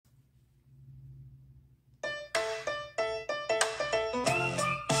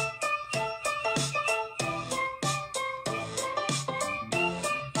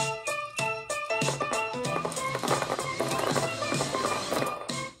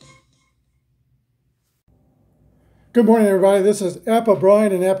Good morning, everybody. This is Apba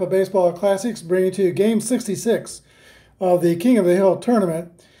Brian and Apba Baseball Classics bringing to you Game 66 of the King of the Hill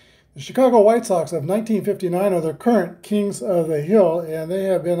tournament. The Chicago White Sox of 1959 are the current Kings of the Hill, and they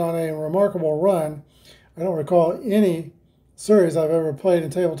have been on a remarkable run. I don't recall any series I've ever played in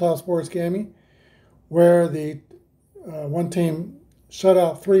tabletop sports gaming where the one team shut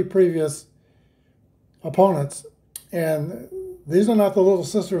out three previous opponents. And these are not the little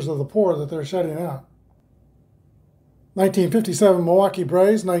sisters of the poor that they're shutting out. 1957 Milwaukee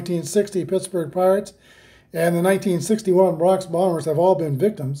Braves, 1960 Pittsburgh Pirates, and the 1961 Bronx Bombers have all been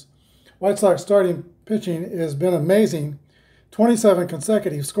victims. White Sox starting pitching has been amazing, 27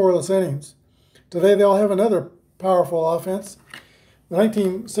 consecutive scoreless innings. Today they'll have another powerful offense. The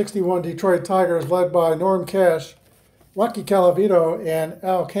 1961 Detroit Tigers, led by Norm Cash, Rocky Calavito, and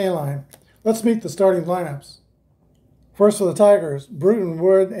Al Kaline. Let's meet the starting lineups. First for the Tigers, Bruton,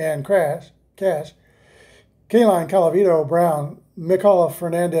 Wood, and Cash. Kaline, Calavito, Brown, McAuliffe,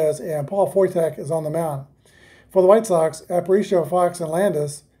 Fernandez, and Paul Foytak is on the mound. For the White Sox, Aparicio, Fox, and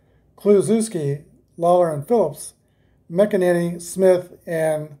Landis, Kluszewski, Lawler, and Phillips, McEnany, Smith,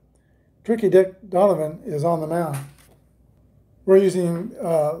 and Tricky Dick Donovan is on the mound. We're using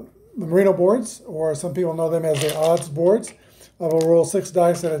the Merino boards, or some people know them as the odds boards. I will roll 6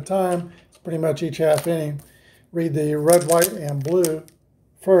 dice at a time. It's pretty much each half inning. Read the red, white, and blue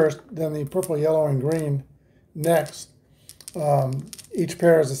first, then the purple, yellow, and green next. Each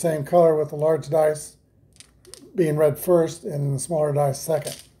pair is the same color, with the large dice being red first and the smaller dice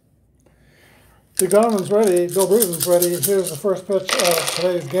second. Dick Donovan's ready. Bill Bruton's ready. Here's the first pitch of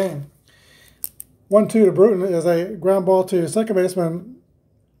today's game. 1-2 to Bruton is a ground ball to second baseman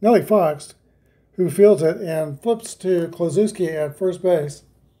Nellie Fox, who fields it and flips to Kluszewski at first base.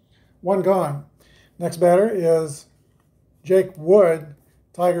 1 gone. Next batter is Jake Wood,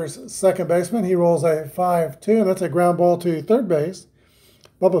 Tigers' second baseman. He rolls a 5-2, and that's a ground ball to third base.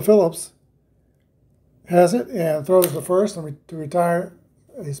 Bubba Phillips has it and throws the first to retire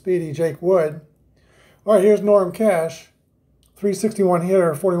a speedy Jake Wood. All right, here's Norm Cash, 361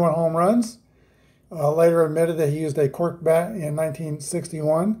 hitter, 41 home runs. Later admitted that he used a cork bat in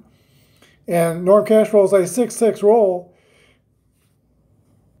 1961. And Norm Cash rolls a 6-6 roll,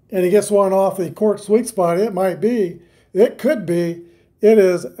 and he gets one off the cork sweet spot. It could be. It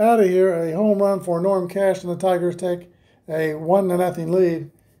is out of here, a home run for Norm Cash, and the Tigers take a 1-0 lead.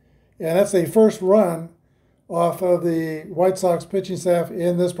 And that's the first run off of the White Sox pitching staff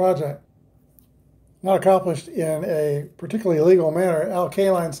in this project. Not accomplished in a particularly legal manner. Al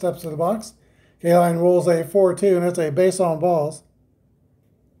Kaline steps to the box. Kaline rolls a 4-2, and it's a base on balls.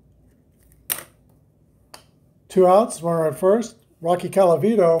 2 outs, runner at first. Rocky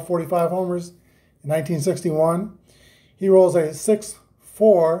Calavito, 45 homers in 1961. He rolls a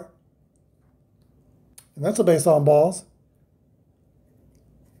 6-4, and that's a base on balls.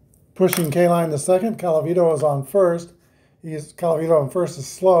 Pushing Kaline to second. Calavito is on first. Calavito on first is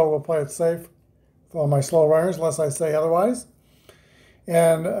slow. We'll play it safe with all my slow runners, unless I say otherwise.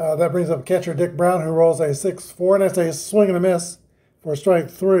 And that brings up catcher Dick Brown, who rolls a 6-4, and that's a swing and a miss for strike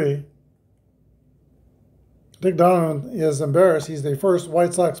 3. Dick Donovan is embarrassed. He's the first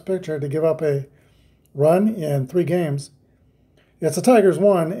White Sox pitcher to give up a run in 3 games. It's the Tigers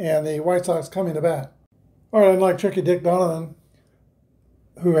 1 and the White Sox coming to bat. All right, unlike Tricky Dick Donovan,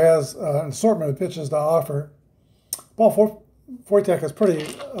 who has an assortment of pitches to offer, Paul Foytak is pretty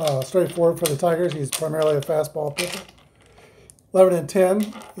straightforward for the Tigers. He's primarily a fastball pitcher. 11-10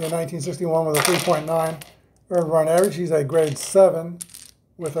 in 1961 with a 3.9 earned run average. He's a grade 7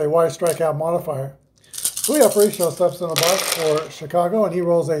 with a Y strikeout modifier. Julio Aparicio steps in the box for Chicago, and he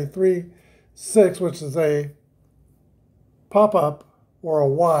rolls a 3-6, which is a pop-up or a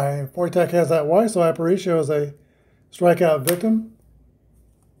Y. Foytak has that Y, so Aparicio is a strikeout victim.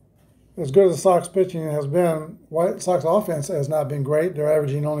 As good as the Sox pitching has been, White Sox offense has not been great. They're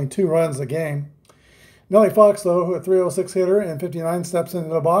averaging only 2 runs a game. Nellie Fox, though, who a 306 hitter and 59, steps into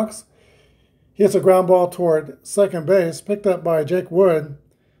the box. He hits a ground ball toward second base, picked up by Jake Wood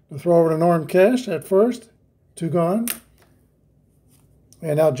to throw over to Norm Cash at first. 2 gone.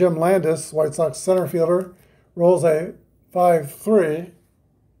 And now Jim Landis, White Sox center fielder, rolls a 5-3.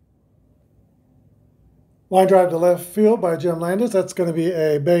 Line drive to left field by Jim Landis. That's going to be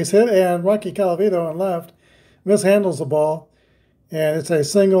a base hit, and Rocky Calavito on left mishandles the ball, and it's a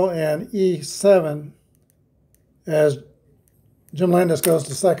single and E7 as Jim Landis goes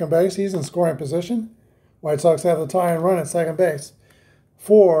to second base. He's in scoring position. White Sox have the tie and run at second base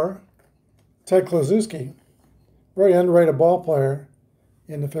for Ted Kluszewski. Very underrated ball player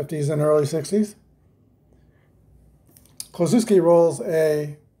in the 50s and early 60s. Kluszewski rolls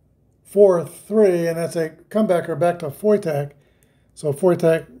a 4-3, and that's a comebacker back to Foytak. So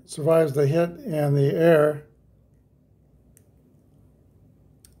Foytak survives the hit and the air.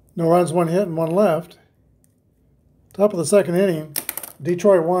 No runs, 1 hit, and 1 left. Top of the second inning,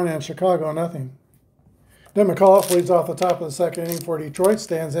 Detroit 1 and Chicago nothing. Then McAuliffe leads off the top of the second inning for Detroit,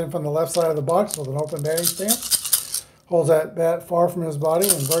 stands in from the left side of the box with an open batting stance. Holds that bat far from his body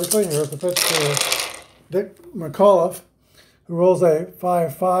and vertically. Here's the pitch to Dick McAuliffe, who rolls a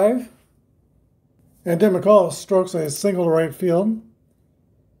 5-5. And Dick McAuliffe strokes a single to right field.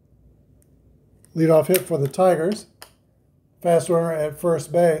 Leadoff hit for the Tigers. Fast runner at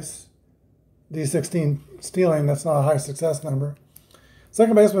first base. D16 stealing, that's not a high success number.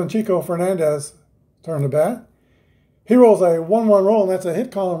 Second baseman Chico Fernandez turned to bat. He rolls a 1-1 roll, and that's a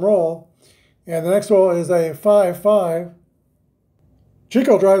hit column roll. And the next roll is a 5-5.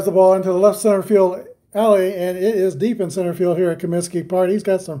 Chico drives the ball into the left center field alley, and it is deep in center field here at Comiskey Park. He's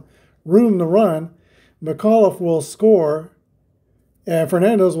got some room to run. McAuliffe will score, and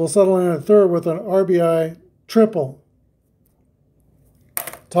Fernandez will settle in at third with an RBI triple.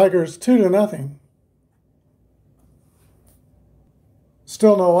 Tigers 2-0.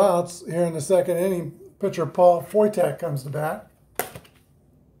 Still no outs here in the second inning. Pitcher Paul Foytak comes to bat.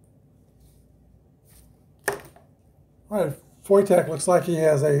 All right, Foytak looks like he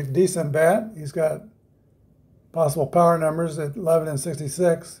has a decent bat. He's got possible power numbers at 11 and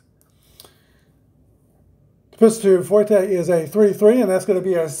 66. The pitch to Foytak is a 3-3, and that's going to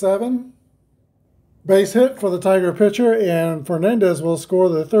be a 7. Base hit for the Tiger pitcher, and Fernandez will score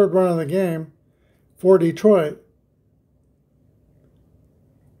the third run of the game for Detroit.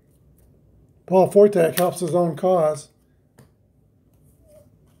 Paul Foytak helps his own cause.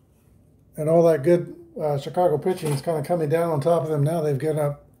 And all that good Chicago pitching is kind of coming down on top of them now. They've given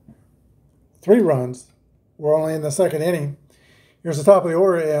up 3 runs. We're only in the second inning. Here's the top of the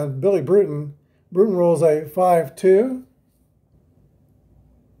order, and Billy Bruton. Bruton rolls a 5-2.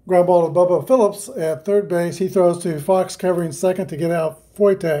 Ground ball to Bubba Phillips at third base. He throws to Fox covering second to get out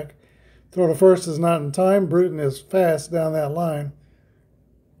Foytak. Throw to first is not in time. Bruton is fast down that line.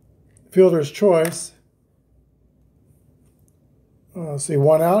 Fielder's choice. Let's see,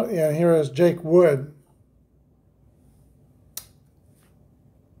 1 out, and here is Jake Wood.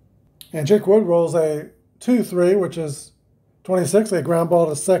 And Jake Wood rolls a 2-3, which is 26, a ground ball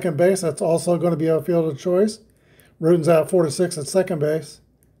to second base. That's also going to be a fielder choice. Bruton's out 4-6 at second base.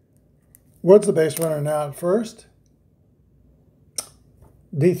 Wood's the base runner now at first.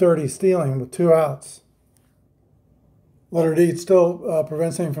 D30 stealing with 2 outs. Letter D still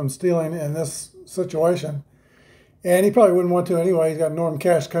prevents him from stealing in this situation. And he probably wouldn't want to anyway. He's got Norm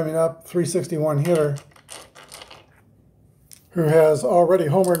Cash coming up, 361 hitter, who has already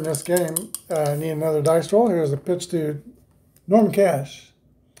homered in this game. Need another dice roll. Here's a pitch to Norm Cash.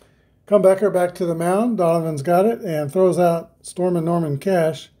 Comebacker back to the mound. Donovan's got it and throws out Stormin' Norman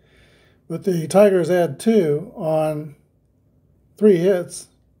Cash. But the Tigers add 2 on 3 hits.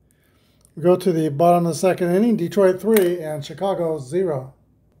 We go to the bottom of the second inning. Detroit 3 and Chicago 0.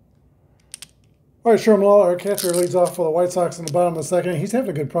 All right, Sherman Lawler, catcher, leads off for the White Sox in the bottom of the second. He's having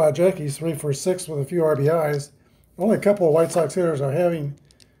a good project. He's 3 for 6 with a few RBIs. Only a couple of White Sox hitters are having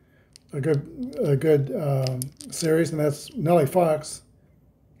a good series, and that's Nellie Fox,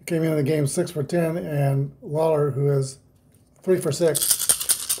 who came into the game 6 for 10, and Lawler, who is 3 for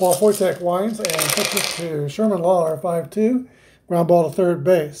 6. Paul Foytak winds and pitches to Sherman Lawler, 5-2. Ground ball to third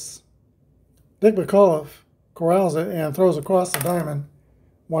base. Dick McAuliffe corrals it and throws across the diamond.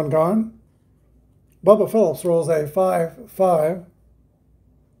 1 gone. Bubba Phillips rolls a 5-5.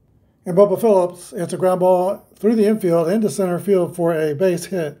 And Bubba Phillips hits a ground ball through the infield into center field for a base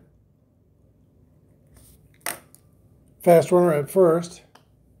hit. Fast runner at first.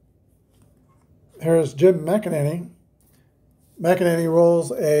 Here's Jim McEnany. McEnany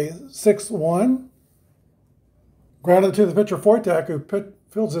rolls a 6-1. Grounded to the pitcher Foytak, who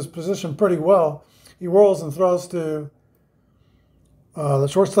fills his position pretty well. He rolls and throws to the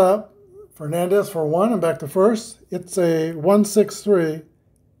shortstop, Fernandez, for 1 and back to first. It's a 1-6-3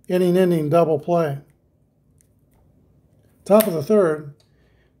 inning-ending double play. Top of the third,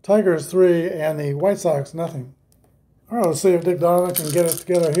 Tigers 3 and the White Sox nothing. All right, let's see if Dick Donovan can get it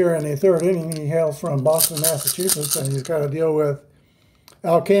together here in the third inning. He hails from Boston, Massachusetts, and he's got to deal with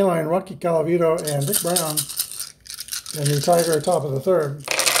Al Kaline, Rocky Calavito, and Dick Brown in the Tiger top of the third.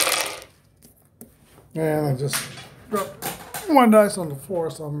 And I just dropped 1 dice on the floor,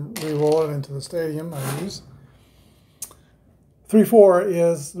 so I'm re-rolling it into the stadium I use. 3-4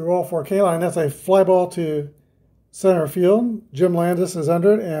 is the roll for Kaline. That's a fly ball to center field. Jim Landis is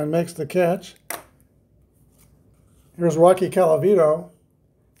under it and makes the catch. Here's Rocky Calavito.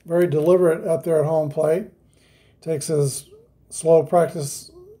 very deliberate up there at home plate. Takes his slow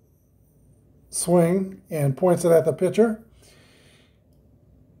practice swing and points it at the pitcher.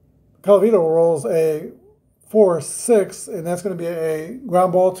 Calavito rolls a 4-6, and that's going to be a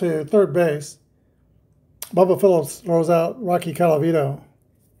ground ball to third base. Bubba Phillips throws out Rocky Calavito.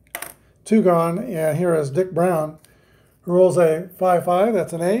 2 gone, and here is Dick Brown, who rolls a 5-5.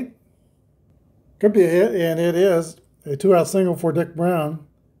 That's an 8. Could be a hit, and it is a 2-out single for Dick Brown.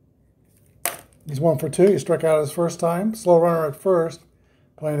 He's 1 for 2. He struck out his first time. Slow runner at first,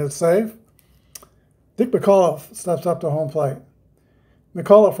 playing it safe. Dick McAuliffe steps up to home plate.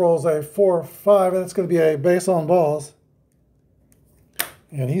 McAuliffe rolls a 4-5, and it's going to be a base on balls.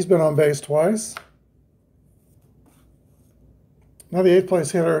 And he's been on base twice. Now the 8th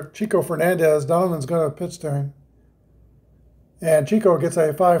place hitter, Chico Fernandez, Donovan's going to pitch to him. And Chico gets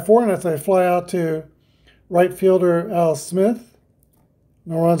a 5-4, and it's a fly out to right fielder Al Smith.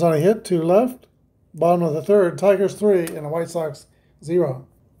 No runs on a hit, 2 left. Bottom of the 3rd, Tigers 3 and the White Sox 0.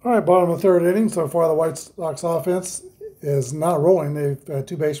 All right, bottom of the 3rd inning. So far the White Sox offense is not rolling. They've had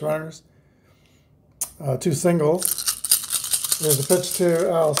 2 base runners, 2 singles. There's a pitch to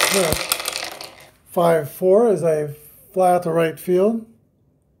Al Smith. 5-4 is a fly out to right field.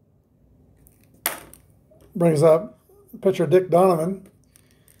 Brings up pitcher Dick Donovan.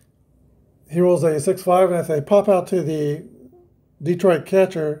 He rolls a 6-5, and it's a pop out to the Detroit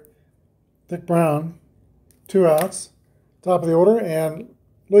catcher, Dick Brown. 2 outs. Top of the order, and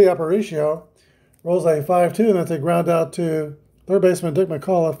Louis Aparicio rolls a 5-2, and that's a ground out to third baseman Dick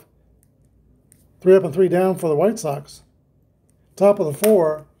McAuliffe. 3 up and 3 down for the White Sox. Top of the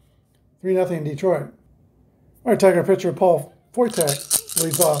 4, 3-0 Detroit. All right, Tiger pitcher Paul Foytek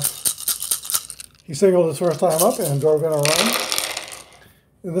leads off. He singled his first time up and drove in a run.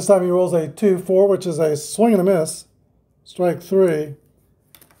 And this time he rolls a 2-4, which is a swing and a miss. Strike 3.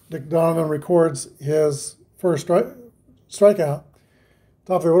 Dick Donovan records his first strikeout.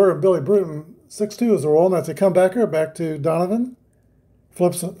 Top of the order, and Billy Bruton, 6-2 is the roll, and that's a comebacker back to Donovan.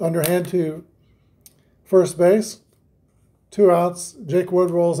 Flips underhand to first base. 2 outs. Jake Wood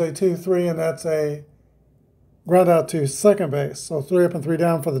rolls a 2-3, and that's a ground out to second base. So 3 up and 3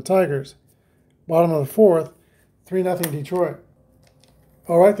 down for the Tigers. Bottom of the 4th, 3-0 Detroit.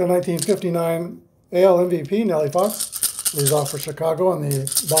 All right, the 1959 AL MVP, Nellie Fox, leads off for Chicago in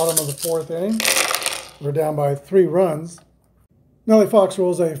the bottom of the 4th inning. We're down by 3 runs. Nellie Fox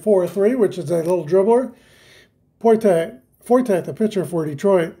rolls a 4-3, which is a little dribbler. Foytek, the pitcher for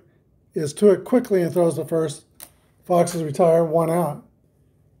Detroit, is to it quickly and throws the first. Fox is retired, 1 out.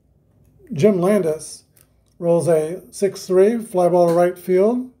 Jim Landis rolls a 6-3, fly ball to right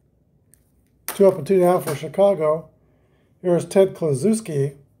field. 2 up and 2 down for Chicago. Here's Ted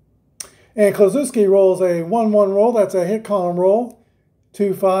Kluszewski. And Kluszewski rolls a 1-1 roll. That's a hit column roll.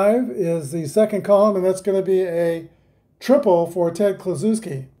 2-5 is the second column, and that's going to be a triple for Ted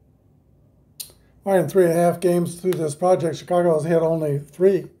Kluszewski. All right, in 3.5 games through this project, Chicago has hit only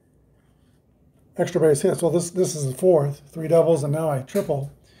 3 extra base hits. Well, this is the 4th. 3 doubles and now a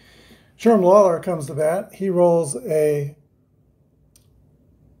triple. Sherm Lawler comes to bat. He rolls a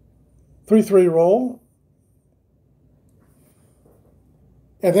 3-3 roll.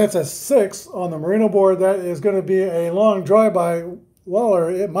 And that's a 6 on the Marino board. That is going to be a long drive by Lawler.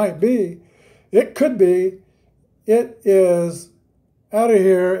 It might be. It could be. It is out of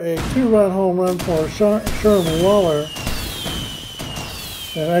here, a 2-run home run for Sherm Lawler.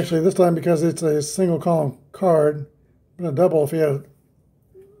 And actually this time, because it's a single column card, I'm going to double if he had a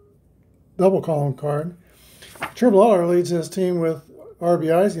double column card. Sherm Lawler leads his team with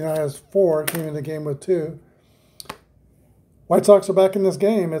RBIs. He now has 4, came in the game with 2. White Sox are back in this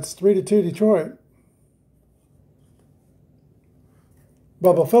game. It's 3-2 Detroit.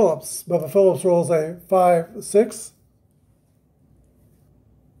 Bubba Phillips. Bubba Phillips rolls a 5-6.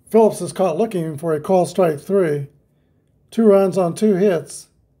 Phillips is caught looking for a call strike 3. 2 runs on 2 hits.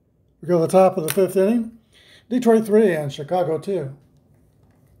 We go to the top of the 5th inning. Detroit 3 and Chicago 2.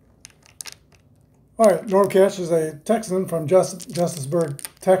 All right, Norm Cash is a Texan from Justisburg,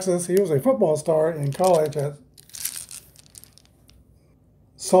 Texas. He was a football star in college at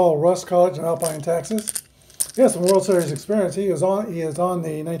Saul Russ College in Alpine, Texas. He has some World Series experience. He is on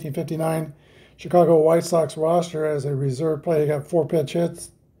the 1959 Chicago White Sox roster as a reserve player. He got 4 pitch hit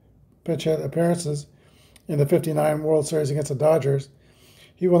appearances in the 59 World Series against the Dodgers.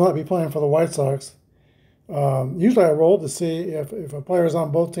 He will not be playing for the White Sox. Usually I roll to see if a player is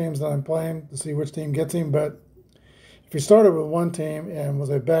on both teams that I'm playing, to see which team gets him. But if he started with one team and was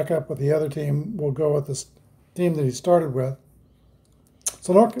a backup with the other team, we'll go with the team that he started with.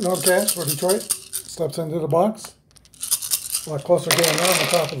 So Norm Cash for Detroit steps into the box. a lot closer game now on the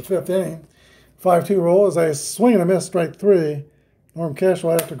top of the fifth inning. 5-2 roll is a swing and a miss, strike three. Norm Cash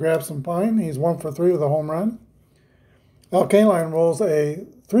will have to grab some pine. He's 1 for 3 with a home run. Al Kaline rolls a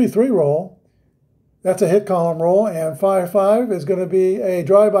 3-3 roll. That's a hit column roll, and 5-5 is going to be a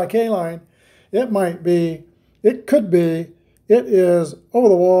drive by Kaline. It might be, it could be, it is over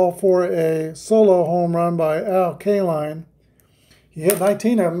the wall for a solo home run by Al Kaline. He hit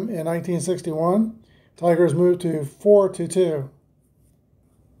 19 of them in 1961. Tigers moved to 4-2.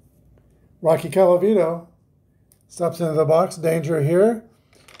 Rocky Calavito steps into the box. Danger here.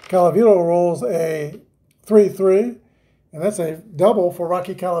 Calavito rolls a 3-3, and that's a double for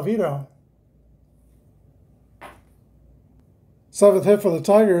Rocky Calavito. 7th hit for the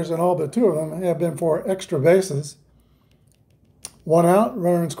Tigers, and all but 2 of them have been for extra bases. 1 out,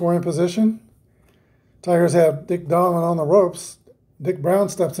 runner in scoring position. Tigers have Dick Donovan on the ropes. Dick Brown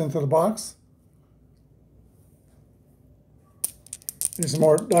steps into the box. Here's some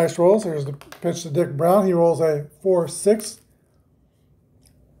more dice rolls. Here's the pitch to Dick Brown. He rolls a 4-6.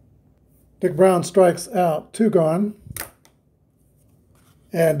 Dick Brown strikes out, 2 gone.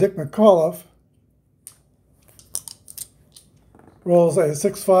 And Dick McAuliffe rolls a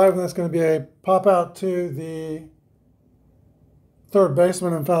 6-5, and that's going to be a pop out to the third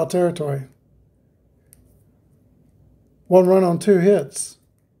baseman in foul territory. 1 run on 2 hits.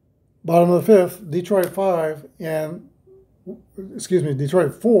 Bottom of the 5th, Detroit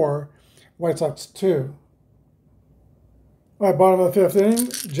 4, White Sox 2. All right, bottom of the 5th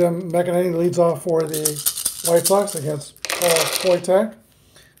inning, Jim McEnany leads off for the White Sox against Paul Foytak.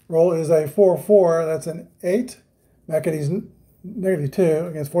 Roll is a 4-4, that's an 8. McEnany's -2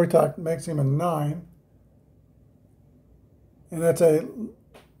 against Foytak makes him a 9. And that's a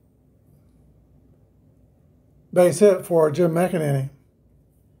base hit for Jim McEnany.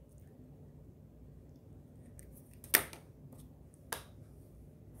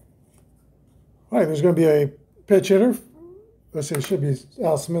 All right, there's going to be a pitch hitter. Let's see, it should be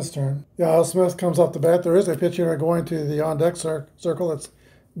Al Smith's turn. Yeah, Al Smith comes off the bat. There is a pitch hitter going to the on-deck circle. It's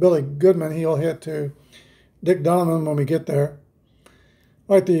Billy Goodman. He'll hit to Dick Donovan when we get there.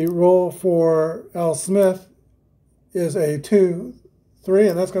 All right, the roll for Al Smith is a 2-3,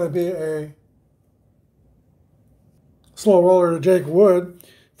 and that's going to be a slow roller to Jake Wood.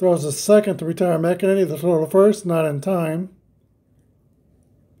 Throws a second to retire McEnany. The throw to first, not in time.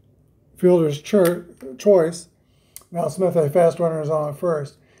 Fielder's choice. Now Smith, a fast runner, is on at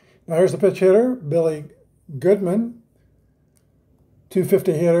first. Now here's the pitch hitter, Billy Goodman,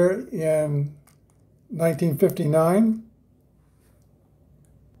 250 hitter in 1959.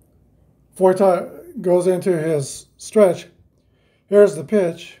 Foytak goes into his stretch. Here's the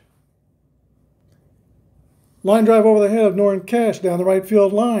pitch. Line drive over the head of Norm Cash down the right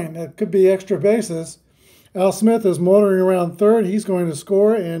field line. That could be extra bases. Al Smith is motoring around third. He's going to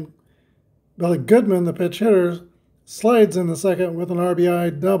score, and Billy Goodman, the pitch hitter, slides in the second with an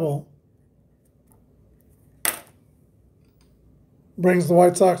RBI double. Brings the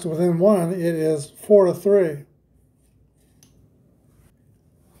White Sox within 1. It is 4-3.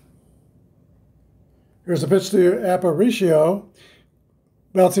 Here's a pitch to Aparicio.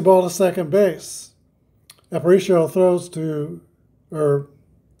 Bouncy ball to second base. Aparicio throws to, or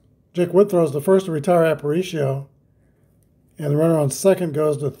Jake Wood throws to first to retire Aparicio. And the runner on second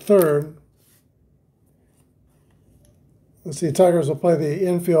goes to third. Let's see, Tigers will play the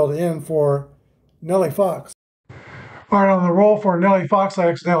infield in for Nellie Fox. All right, on the roll for Nellie Fox, I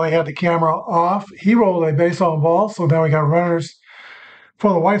accidentally had the camera off. He rolled a base on ball, so now we got runners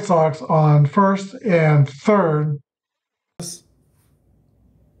for the White Sox on first and third.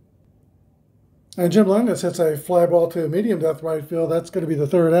 And Jim Landis hits a fly ball to medium depth right field. That's going to be the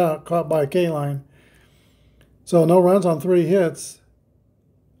third out, caught by Kaline. So no runs on 3 hits,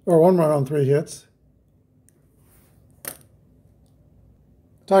 or 1 run on 3 hits.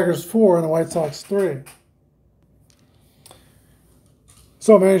 Tigers 4 and the White Sox 3.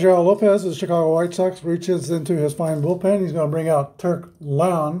 So manager Al Lopez of the Chicago White Sox reaches into his fine bullpen. He's going to bring out Turk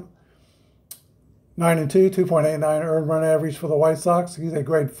Lown. 9-2, 2.89 earned run average for the White Sox. He's a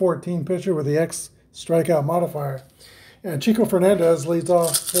grade 14 pitcher with the X strikeout modifier. And Chico Fernandez leads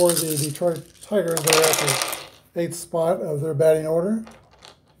off for the Detroit Tigers. They're at the 8th spot of their batting order.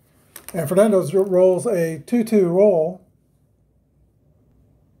 And Fernandez rolls a 2-2 roll.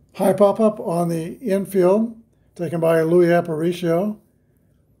 High pop-up on the infield, taken by Louis Aparicio.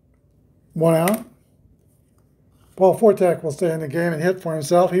 1 out. Paul Foytak will stay in the game and hit for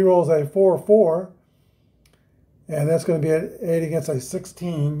himself. He rolls a 4-4, and that's going to be an 8 against a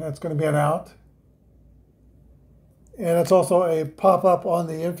 16. That's going to be an out. And it's also a pop-up on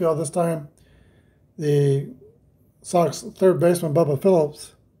the infield. This time, the Sox third baseman Bubba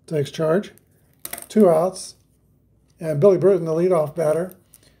Phillips takes charge. 2 outs. And Billy Bruton, the leadoff batter,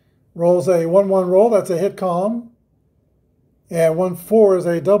 rolls a 1-1 roll. That's a hit column. And 1-4 is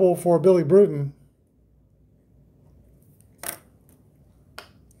a double for Billy Bruton.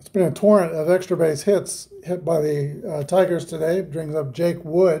 It's been a torrent of extra base hits hit by the Tigers today. Brings up Jake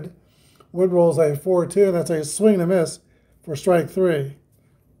Wood. Wood rolls a 4-2, and that's a swing and a miss for strike 3.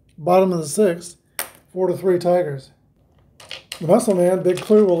 Bottom of the 6th, 4-3 Tigers. The Muscle Man, Big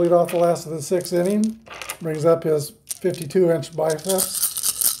Clue, will lead off the last of the 6th inning. Brings up his 52-inch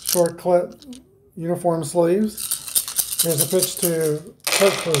biceps, short clip uniform sleeves. Here's a pitch to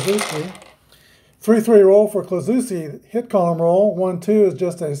Kurt Klazuski. 3-3 roll for Klazuski. Hit column roll. 1-2 is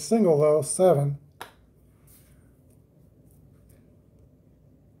just a single, though, 7.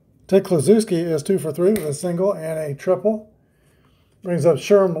 Ted Klazuski is 2 for 3 with a single and a triple. Brings up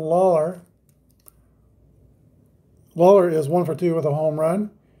Sherm Lawler. Lawler is 1 for 2 with a home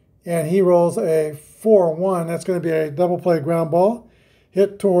run. And he rolls a 4-1. That's going to be a double play ground ball.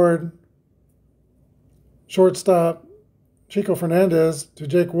 Hit toward shortstop Chico Fernandez to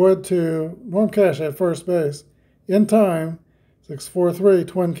Jake Wood to Norm Cash at first base. In time, 6-4-3,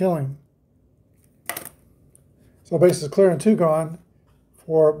 twin killing. So base is clear and 2 gone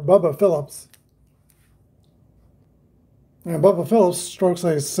for Bubba Phillips. And Bubba Phillips strokes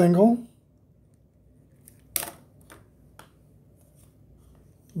a single.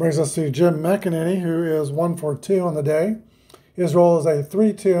 Brings us to Jim McEnany, who is 1 for 2 on the day. His roll is a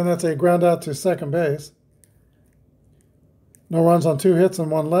 3-2, and that's a ground out to second base. No runs on 2 hits and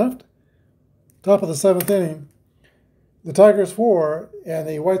 1 left. Top of the 7th inning. The Tigers 4 and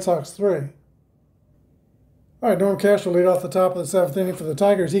the White Sox 3. All right, Norm Cash will lead off the top of the 7th inning for the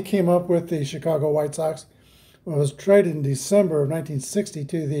Tigers. He came up with the Chicago White Sox. Was traded in December of 1960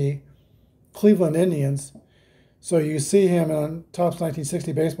 to the Cleveland Indians. So you see him on Topps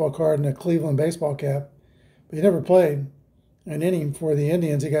 1960 baseball card in a Cleveland baseball cap. But he never played an inning for the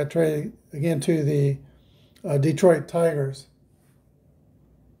Indians. He got traded again to the Detroit Tigers.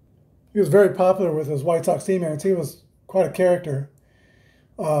 He was very popular with his White Sox teammates. He was quite a character.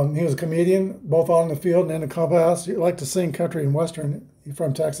 He was a comedian, both on the field and in the clubhouse. He liked to sing country and western. He's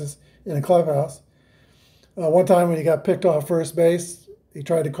from Texas, in the clubhouse. One time when he got picked off first base, he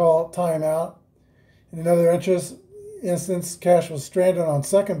tried to call timeout. In another instance, Cash was stranded on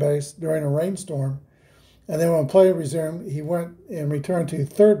second base during a rainstorm. And then when play resumed, he went and returned to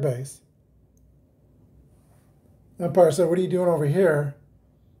third base. The umpire said, "What are you doing over here?"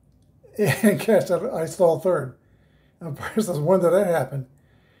 And Cash said, "I stalled third." The umpire says, "When did that happen?"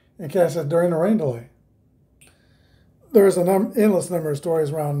 And Cash said, "During the rain delay." There's an endless number of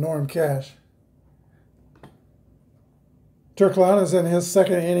stories around Norm Cash. Turk Clown is in his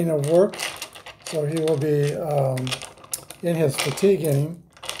 2nd inning of work, so he will be in his fatigue inning.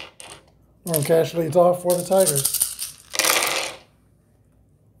 Norm Cash leads off for the Tigers.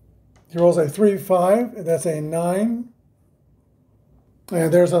 He rolls a 3-5, that's a 9.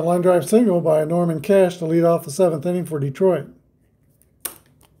 And there's a line drive single by Norman Cash to lead off the 7th inning for Detroit.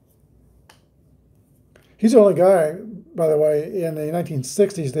 He's the only guy, by the way, in the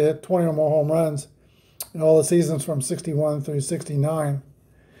 1960s that hit 20 or more home runs in all the seasons from 61 through 69.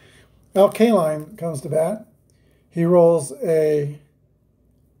 Al Kaline comes to bat. He rolls a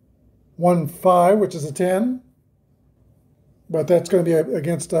 1-5, which is a 10. But that's going to be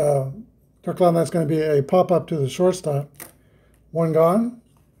against Turk Clown. That's going to be a pop-up to the shortstop. 1 gone.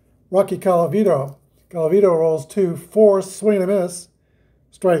 Rocky Calavito. Calavito rolls 2-4, swing and a miss.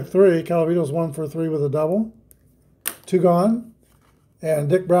 Strike 3. Calavito's 1 for 3 with a double. 2 gone. And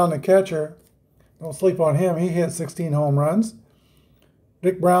Dick Brown, the catcher, don't sleep on him. He hit 16 home runs.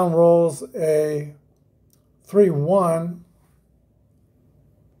 Dick Brown rolls a 3-1.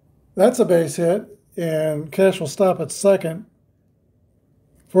 That's a base hit, and Cash will stop at second.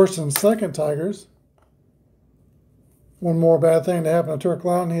 First and second Tigers. One more bad thing to happen to Turk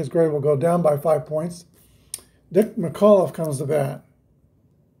Clown. His grade will go down by 5 points. Dick McAuliffe comes to bat.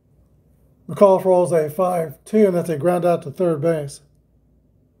 McAuliffe rolls a 5-2, and that's a ground out to third base.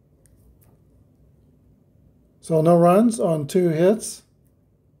 So no runs on 2 hits.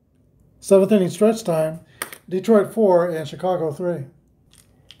 7th inning stretch time. Detroit 4 and Chicago 3.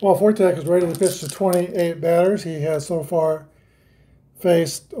 Well, Fortek is ready to pitch to 28 batters. He has so far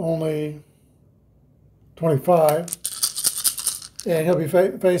faced only 25. And he'll be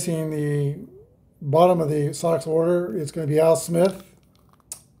facing the bottom of the Sox order. It's going to be Al Smith.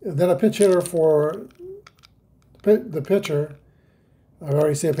 And then a pinch hitter for the pitcher. I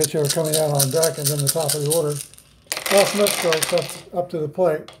already see a pitch hitter coming out on deck, and then the top of the order. Al Smith goes up to the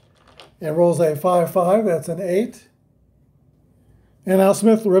plate and rolls a 5-5. That's an 8. And Al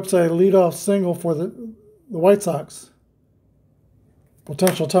Smith rips a leadoff single for the White Sox.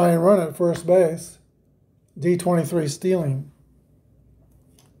 Potential tie and run at first base. D23 stealing.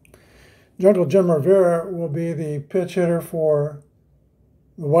 Jungle Jim Rivera will be the pitch hitter for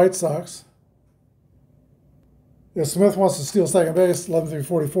the White Sox. If Smith wants to steal second base,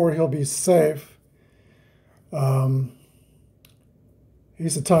 11-44, he'll be safe. He's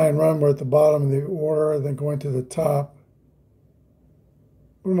a tie and run. We're at the bottom of the order, then going to the top.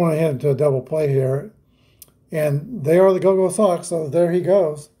 We want to hit into a double play here. And they are the Go-Go Sox, so there he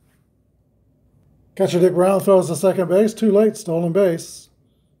goes. Catcher Dick Brown throws to second base. Too late, stolen base.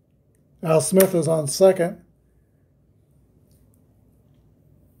 Al Smith is on second.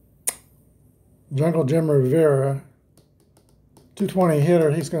 Jungle Jim Rivera, 220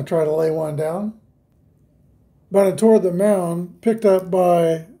 hitter. He's going to try to lay one down. Batted toward the mound, picked up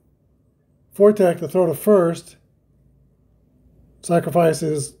by Fortek to throw to first. Sacrifice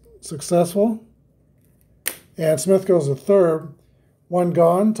is successful. And Smith goes to third. One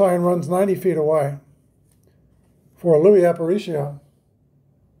gone. Tie and runs 90 feet away for Louis Aparicio.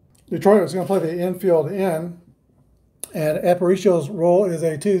 Detroit was going to play the infield in. And Aparicio's role is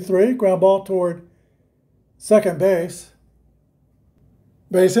a 2-3. Ground ball toward second base.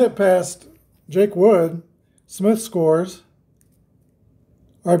 Base hit past Jake Wood. Smith scores.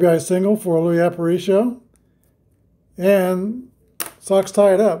 RBI single for Louis Aparicio. And Sox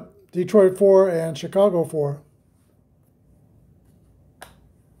tie it up. Detroit 4 and Chicago 4.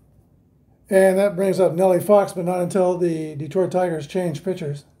 And that brings up Nellie Fox, but not until the Detroit Tigers change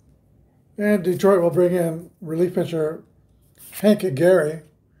pitchers. And Detroit will bring in relief pitcher Hank Gary.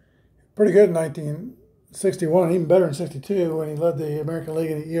 Pretty good in 1961, even better in 62 when he led the American League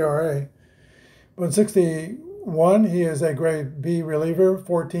in the ERA. But in 61, he is a grade B reliever.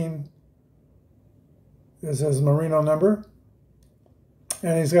 14 is his Marino number.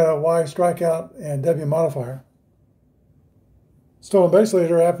 And he's got a Y strikeout and W modifier. Stolen base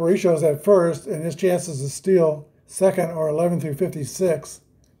leader, Aparicio's at first, and his chances to steal second are 11-56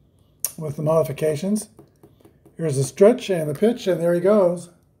 with the modifications. Here's the stretch and the pitch, and there he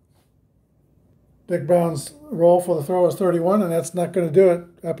goes. Dick Brown's roll for the throw is 31, and that's not going to do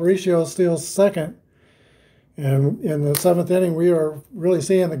it. Aparicio steals second. And in the seventh inning, we are really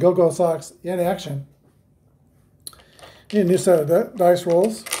seeing the Go-Go Sox in action. Need a new set of dice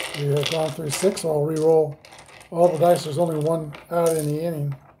rolls. We have gone through 6, so I'll re-roll all the dice. There's only one out in the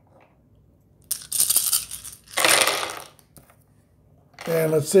inning.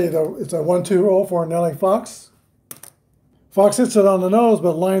 And let's see, it's a 1-2 roll for Nellie Fox. Fox hits it on the nose,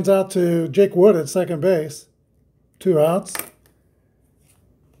 but lines out to Jake Wood at second base. 2 outs.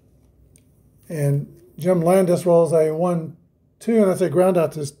 And Jim Landis rolls a 1-2, and that's a ground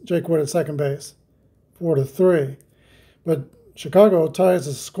out to Jake Wood at second base. 4-3. But Chicago ties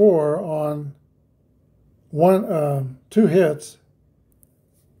the score on 2 hits.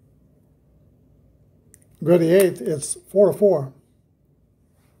 Go to the 8th, it's 4-4.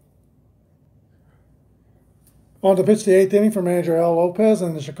 On to pitch the 8th inning for manager Al Lopez,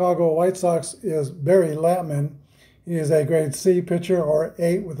 and the Chicago White Sox is Barry Latman. He is a grade C pitcher, or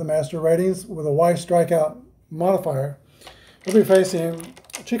 8 with the master ratings, with a Y strikeout modifier. He'll be facing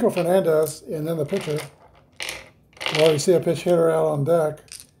Chico Fernandez, and then the pitcher. You already see a pitch hitter out on deck.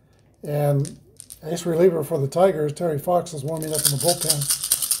 And ace reliever for the Tigers, Terry Fox, is warming up in the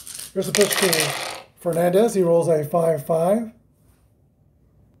bullpen. Here's the pitch to Fernandez. He rolls a 5-5.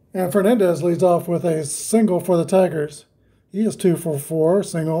 And Fernandez leads off with a single for the Tigers. He is 2 for 4,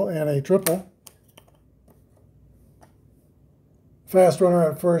 single and a triple. Fast runner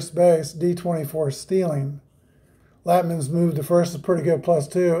at first base, D24 stealing. Latman's move to first is pretty good,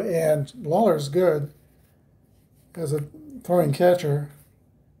 +2, and Lawler's good as a throwing catcher.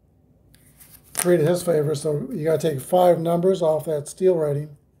 3 to his favor, so you got to take 5 numbers off that steal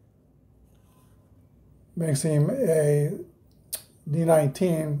rating. Makes him a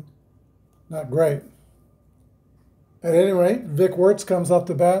D19, not great. At any rate, Vic Wirtz comes up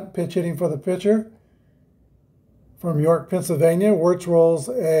to bat, pitch hitting for the pitcher. From York, Pennsylvania, Wirtz rolls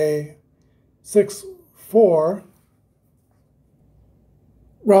a 6-4.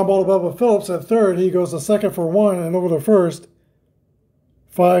 Ground ball to Bubba Phillips at third. He goes to second for 1 and over to first.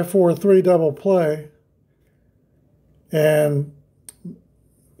 5-4-3 double play. And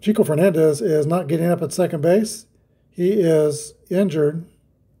Chico Fernandez is not getting up at second base. He is injured.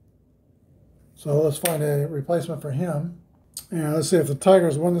 So let's find a replacement for him. And let's see if the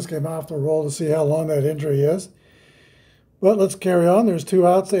Tigers win this game. I'll have to roll to see how long that injury is. But let's carry on. There's 2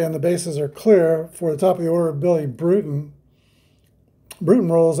 outs and the bases are clear for the top of the order, Billy Bruton.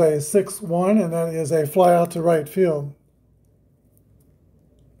 Bruton rolls a 6-1, and that is a fly out to right field.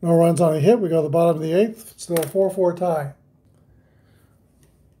 No runs on a hit. We go to the bottom of the 8th. Still a 4-4 tie.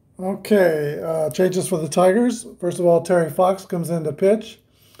 Okay, changes for the Tigers. First of all, Terry Fox comes in to pitch.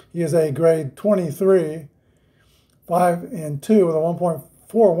 He is a grade 23, 5-2 with a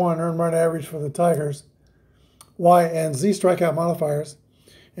 1.41 earned run average for the Tigers. Y and Z strikeout modifiers.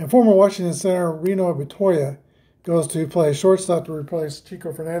 And former Washington center Reno Bitoya goes to play shortstop to replace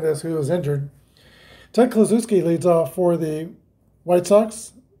Chico Fernandez, who was injured. Ted Kluszewski leads off for the White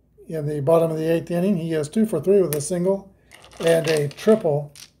Sox in the bottom of the 8th inning. He is 2 for 3 with a single and a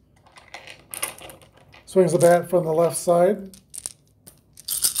triple. Swings the bat from the left side.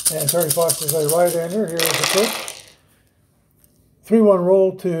 And Terry Fox is a right-hander. Here is the pitch. 3-1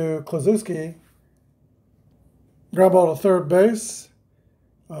 roll to Kluszewski. Ground ball to third base.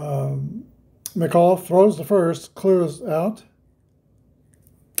 McAuliffe throws to first. Clue is out.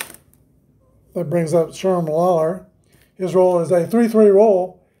 That brings up Sherman Lawler. His roll is a 3-3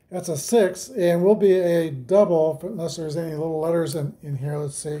 roll. That's a 6, and will be a double unless there's any little letters in here.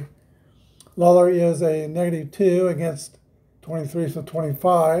 Let's see. Lawler is a -2 against 23 for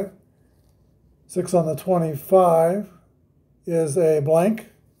 25. 6 on the 25 is a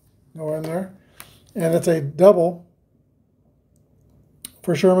blank. No in there. And it's a double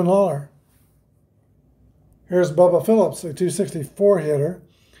for Sherman Lawler. Here's Bubba Phillips, a 264 hitter.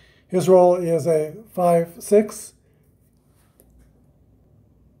 His roll is a 5-6.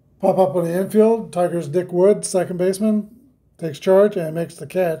 Pop up on the infield. Tigers' Dick Wood, second baseman, takes charge and makes the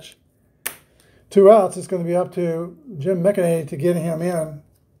catch. 2 outs. It's going to be up to Jim McEnany to get him in.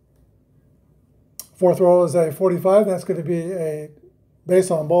 Fourth roll is a 45. That's going to be a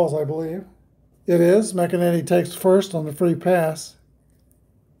base on balls, I believe. It is. McEnany takes first on the free pass.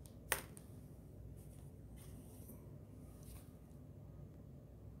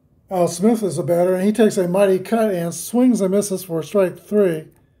 Al Smith is a batter, and he takes a mighty cut and swings and misses for strike 3.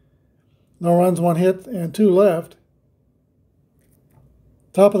 No runs, 1 hit, and 2 left.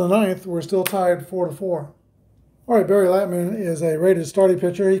 Top of the 9th, we're still tied 4-4. All right, Barry Latman is a rated starting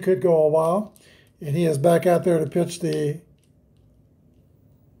pitcher. He could go a while, and he is back out there to pitch the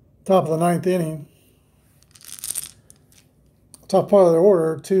top of the 9th inning. Top part of the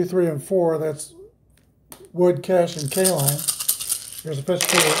order, 2, 3, and 4. That's Wood, Cash, and Kaline. Here's a pitch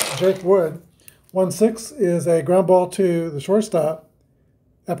to Jake Wood. 1-6 is a ground ball to the shortstop.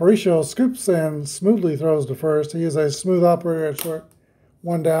 Aparicio scoops and smoothly throws to first. He is a smooth operator at short.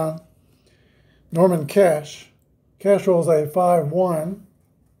 1 down. Norman Cash. Cash rolls a 5-1.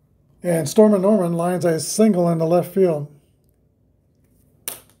 And Stormin Norman lines a single into left field.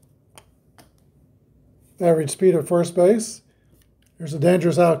 Average speed at first base. There's a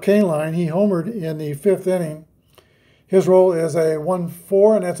dangerous out Kaline. He homered in the 5th inning. His roll is a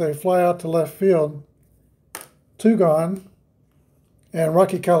 1-4, and that's a fly out to left field. 2 gone. And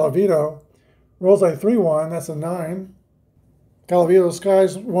Rocky Calavito rolls a 3-1. That's a 9. Calavito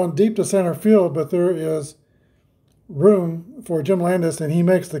skies one deep to center field, but there is room for Jim Landis, and he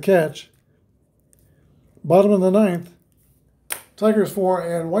makes the catch. Bottom of the 9th, Tigers 4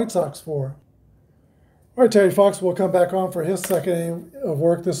 and White Sox 4. All right, Terry Fox will come back on for his second inning of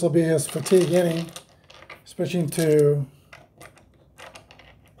work. This will be his fatigue inning. Switching to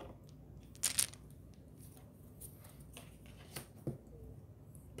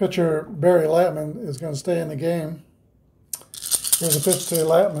pitcher Barry Latman is going to stay in the game. Here's a pitch to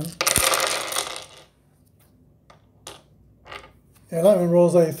Latman. And Latman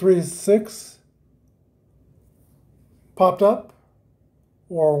rolls a 3-6. Popped up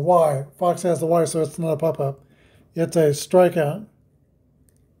or Y. Fox has the Y, so it's not a pop-up. It's a strikeout.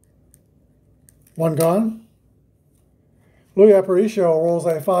 1 gone. Louis Aparicio rolls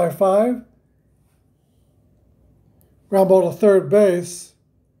a 5-5. Ground ball to third base.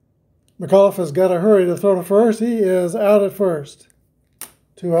 McAuliffe has got to hurry to throw to first. He is out at first.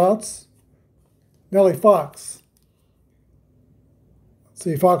 2 outs. Nellie Fox. Let's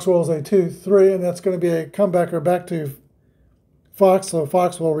see, Fox rolls a 2-3, and that's going to be a comebacker back to Fox, so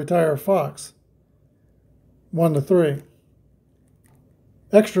Fox will retire Fox. 1-3.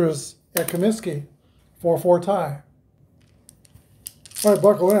 Extras at Comiskey, 4-4 tie. All right,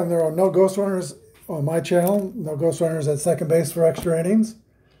 buckle in. There are no ghost runners on my channel. No ghost runners at second base for extra innings.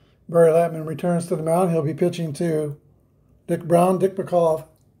 Barry Latman returns to the mound. He'll be pitching to Dick Brown, Dick McAuliffe,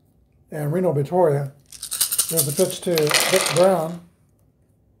 and Reno Bitoya. There's a pitch to Dick Brown.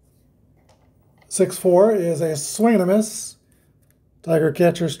 6-4 is a swing and a miss. Tiger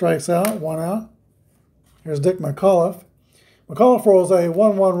catcher strikes out, 1 out. Here's Dick McAuliffe. McAuliffe rolls a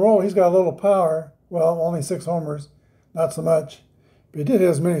 1-1 roll. He's got a little power. Well, only 6 homers, not so much. But he did hit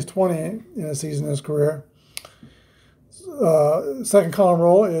as many as 20 in a season in his career. second column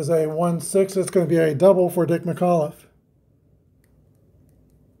roll is a 1-6. It's going to be a double for Dick McAuliffe.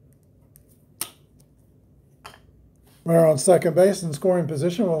 Runner on second base in scoring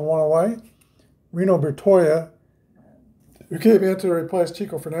position with one away. Reno Bertoya, who came in to replace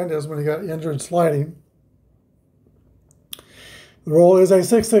Chico Fernandez when he got injured sliding. The roll is a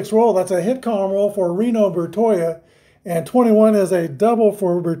 6-6 roll. That's a hit column roll for Reno Bertoya. And 21 is a double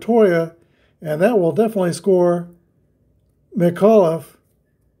for Bertoya. And that will definitely score McAuliffe.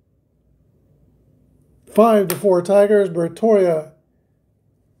 5-4 Tigers. Bertoya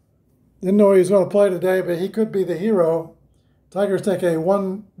didn't know he was going to play today, but he could be the hero. Tigers take a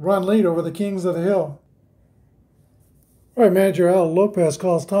 1-run lead over the Kings of the Hill. All right, manager Al Lopez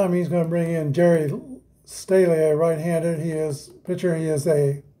calls time. He's going to bring in Jerry Staley, a right-handed. He is pitcher. He is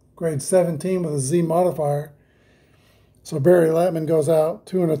a grade 17 with a Z modifier. So Barry Latman goes out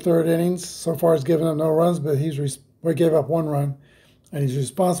 2 1/3 innings. So far he's given up no runs, but he gave up 1 run, and he's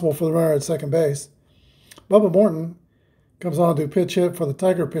responsible for the runner at second base. Bubba Morton comes on to pitch hit for the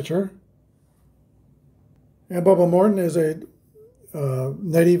Tiger pitcher. And Bubba Morton is a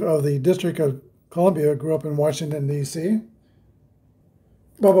native of the District of Columbia, grew up in Washington, D.C.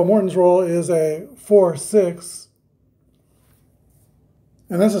 Bubba Morton's role is a 4-6.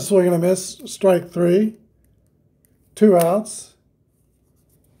 And that's a swing and a miss, strike 3. 2 outs.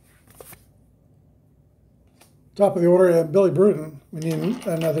 Top of the order, Billy Bruton. We need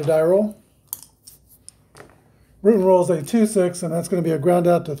another die roll. Bruton rolls a 2-6, and that's going to be a ground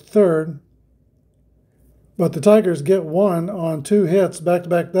out to third. But the Tigers get 1 on 2 hits,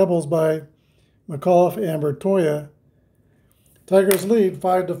 back-to-back doubles by McAuliffe and Bertoya. Tigers lead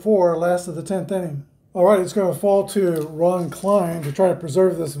 5-4, last of the 10th inning. All right, it's going to fall to Ron Klein to try to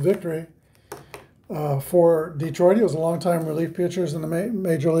preserve this victory for Detroit. He was a long-time relief pitcher in the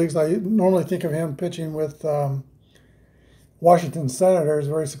major leagues. I normally think of him pitching with Washington Senators,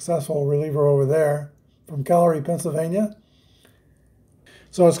 very successful reliever over there from Calgary, Pennsylvania.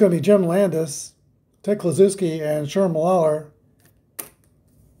 So it's going to be Jim Landis, Ted Kluszewski, and Sherm Lawler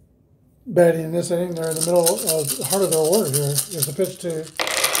batting in this inning. They're in the middle of the heart of their order here. There's a pitch to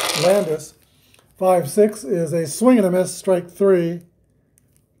Landis. 5-6 is a swing and a miss, strike 3.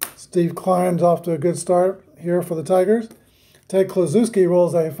 Steve Klein's off to a good start here for the Tigers. Ted Kluszewski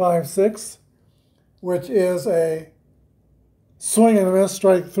rolls a 5-6, which is a swing and a miss,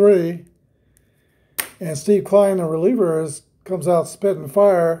 strike 3. And Steve Klein, the reliever, comes out spitting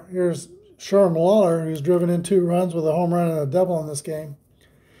fire. Here's Sherm Lawler, who's driven in 2 runs with a home run and a double in this game.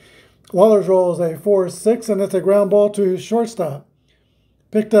 Lawler's roll is a 4-6, and it's a ground ball to shortstop.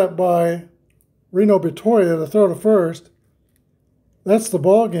 Picked up by Reno Bertoya to throw to first. That's the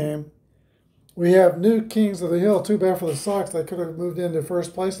ball game. We have new Kings of the Hill. Too bad for the Sox. They could have moved into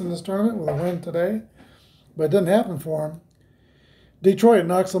first place in this tournament with a win today, but it didn't happen for them. Detroit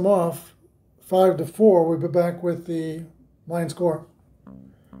knocks them off 5-4. We'll be back with the line score.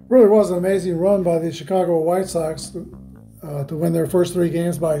 Really was an amazing run by the Chicago White Sox to win their first 3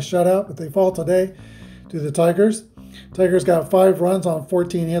 games by shutout, but they fall today to the Tigers. Tigers got 5 runs on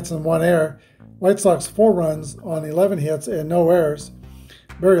 14 hits and 1 error. White Sox 4 runs on 11 hits and no errors.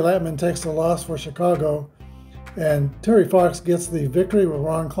 Barry Latman takes the loss for Chicago, and Terry Fox gets the victory with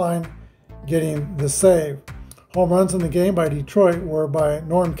Ron Klein getting the save. Home runs in the game by Detroit were by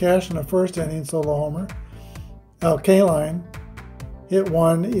Norm Cash in the first inning, solo homer. Al Kaline hit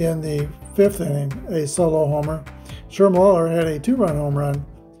 1 in the 5th inning, a solo homer. Sherm Lawler had a 2-run home run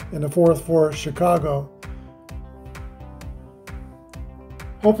in the 4th for Chicago.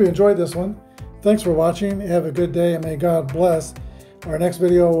 Hope you enjoyed this one. Thanks for watching. Have a good day, and may God bless. Our next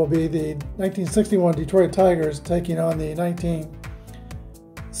video will be the 1961 Detroit Tigers taking on the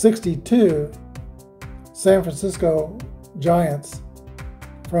 1962 San Francisco Giants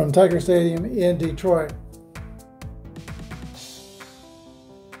from Tiger Stadium in Detroit.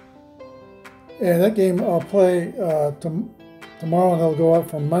 And that game I'll play tomorrow, and it'll go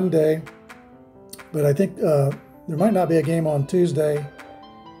up from Monday. But I think there might not be a game on Tuesday.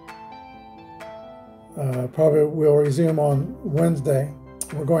 Probably will resume on Wednesday.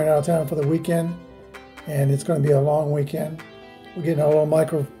 We're going out of town for the weekend, and it's going to be a long weekend. We're getting a little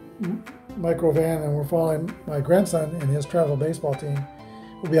micro van, and we're following my grandson and his travel baseball team.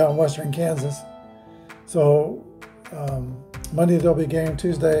 We'll be out in western Kansas. So Monday there'll be a game.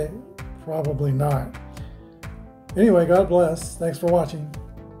 Tuesday, probably not. Anyway, God bless. Thanks for watching.